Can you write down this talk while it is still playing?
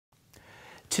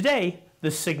Today,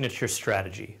 the signature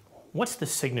strategy. What's the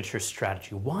signature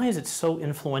strategy? Why is it so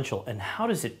influential and how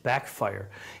does it backfire?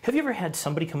 Have you ever had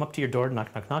somebody come up to your door,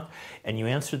 knock, knock, knock, and you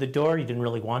answer the door, you didn't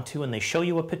really want to, and they show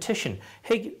you a petition.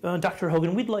 Hey, Dr.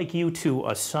 Hogan, we'd like you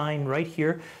to sign right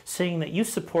here saying that you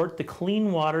support the Clean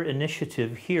Water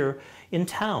Initiative here in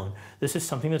town. This is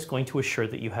something that's going to assure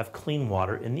that you have clean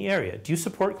water in the area. Do you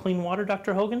support clean water,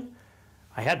 Dr. Hogan?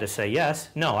 I had to say yes.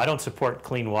 No, I don't support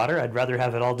clean water. I'd rather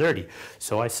have it all dirty.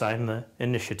 So I signed the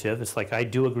initiative. It's like I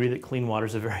do agree that clean water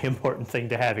is a very important thing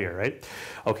to have here, right?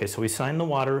 Okay, so we signed the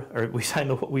water, or we signed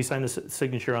the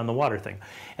signature on the water thing.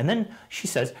 And then she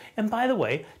says, and by the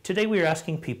way, today we are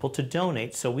asking people to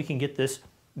donate so we can get this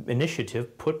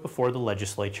initiative put before the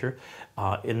legislature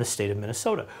in the state of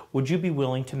Minnesota. Would you be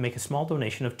willing to make a small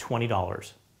donation of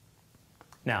 $20?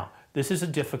 Now, this is a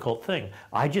difficult thing.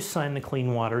 I just signed the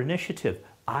Clean Water Initiative.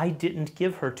 I didn't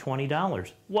give her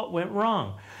 $20. What went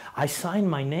wrong? I signed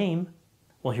my name.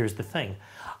 Well, here's the thing.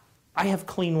 I have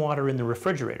clean water in the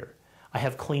refrigerator. I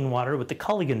have clean water with the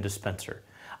Culligan dispenser.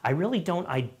 I really don't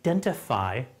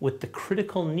identify with the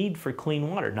critical need for clean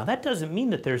water. Now, that doesn't mean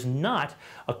that there's not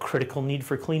a critical need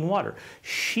for clean water.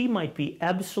 She might be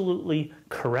absolutely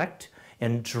correct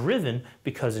and driven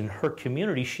because in her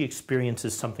community she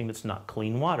experiences something that's not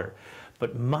clean water.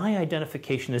 But my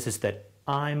identification is that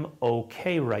I'm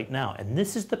okay right now. And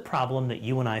this is the problem that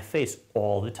you and I face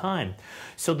all the time.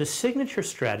 So the signature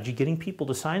strategy, getting people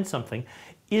to sign something,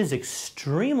 is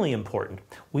extremely important.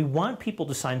 We want people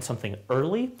to sign something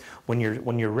early. When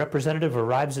your representative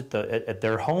arrives at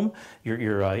their home,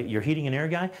 your heating and air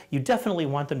guy, you definitely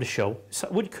want them to show.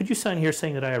 Could you sign here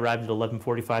saying that I arrived at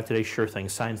 11:45 today? Sure thing,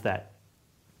 signs that.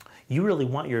 You really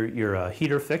want your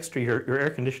heater fixed or your air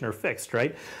conditioner fixed,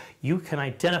 right? You can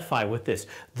identify with this.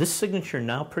 This signature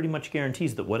now pretty much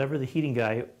guarantees that whatever the heating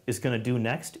guy is going to do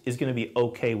next is going to be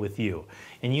okay with you.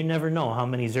 And you never know how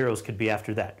many zeros could be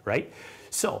after that, right?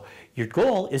 So your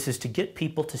goal is to get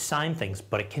people to sign things,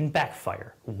 but it can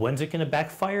backfire. When's it going to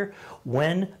backfire?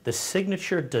 When the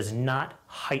signature does not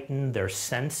heighten their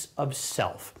sense of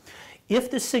self. If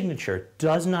the signature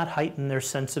does not heighten their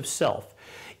sense of self,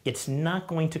 it's not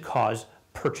going to cause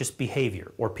purchase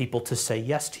behavior or people to say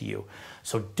yes to you.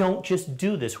 So don't just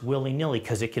do this willy-nilly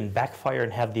because it can backfire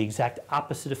and have the exact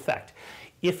opposite effect.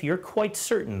 If you're quite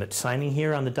certain that signing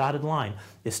here on the dotted line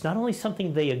is not only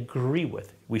something they agree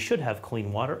with, we should have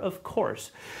clean water, of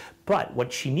course, but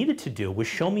what she needed to do was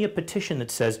show me a petition that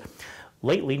says,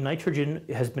 lately, nitrogen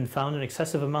has been found in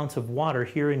excessive amounts of water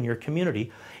here in your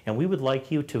community, and we would like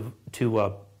you to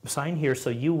sign here so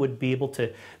you would be able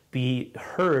to be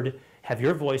heard, have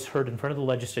your voice heard in front of the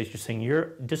legislature saying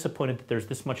you're disappointed that there's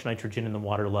this much nitrogen in the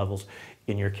water levels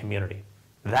in your community.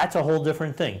 That's a whole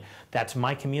different thing. That's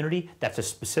my community. That's a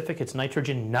specific, it's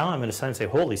nitrogen. Now I'm going to sign and say,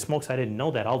 holy smokes, I didn't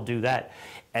know that. I'll do that.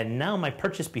 And now my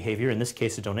purchase behavior, in this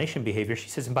case a donation behavior, she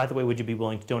says, and by the way, would you be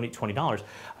willing to donate $20?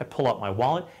 I pull out my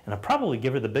wallet and I probably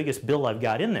give her the biggest bill I've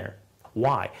got in there.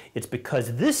 Why? It's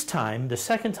because this time, the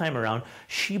second time around,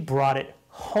 she brought it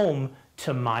home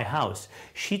to my house.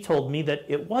 She told me that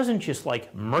it wasn't just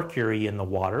like mercury in the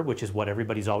water, which is what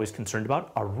everybody's always concerned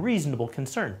about, a reasonable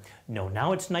concern. No,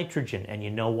 now it's nitrogen. And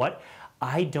you know what?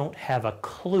 I don't have a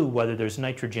clue whether there's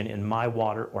nitrogen in my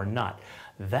water or not.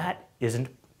 That isn't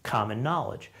common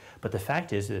knowledge. But the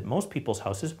fact is that most people's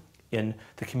houses in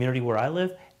the community where I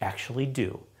live actually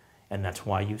do. And that's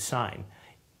why you sign.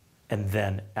 And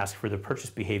then ask for the purchase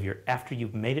behavior after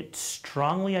you've made it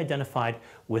strongly identified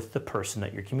with the person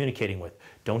that you're communicating with.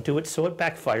 Don't do it so it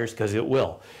backfires, because it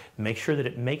will. Make sure that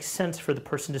it makes sense for the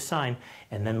person to sign,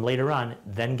 and then later on,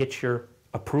 then get your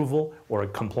approval or a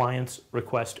compliance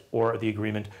request or the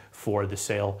agreement for the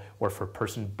sale or for a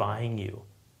person buying you.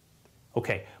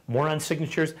 Okay, more on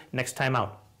signatures next time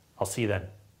out. I'll see you then.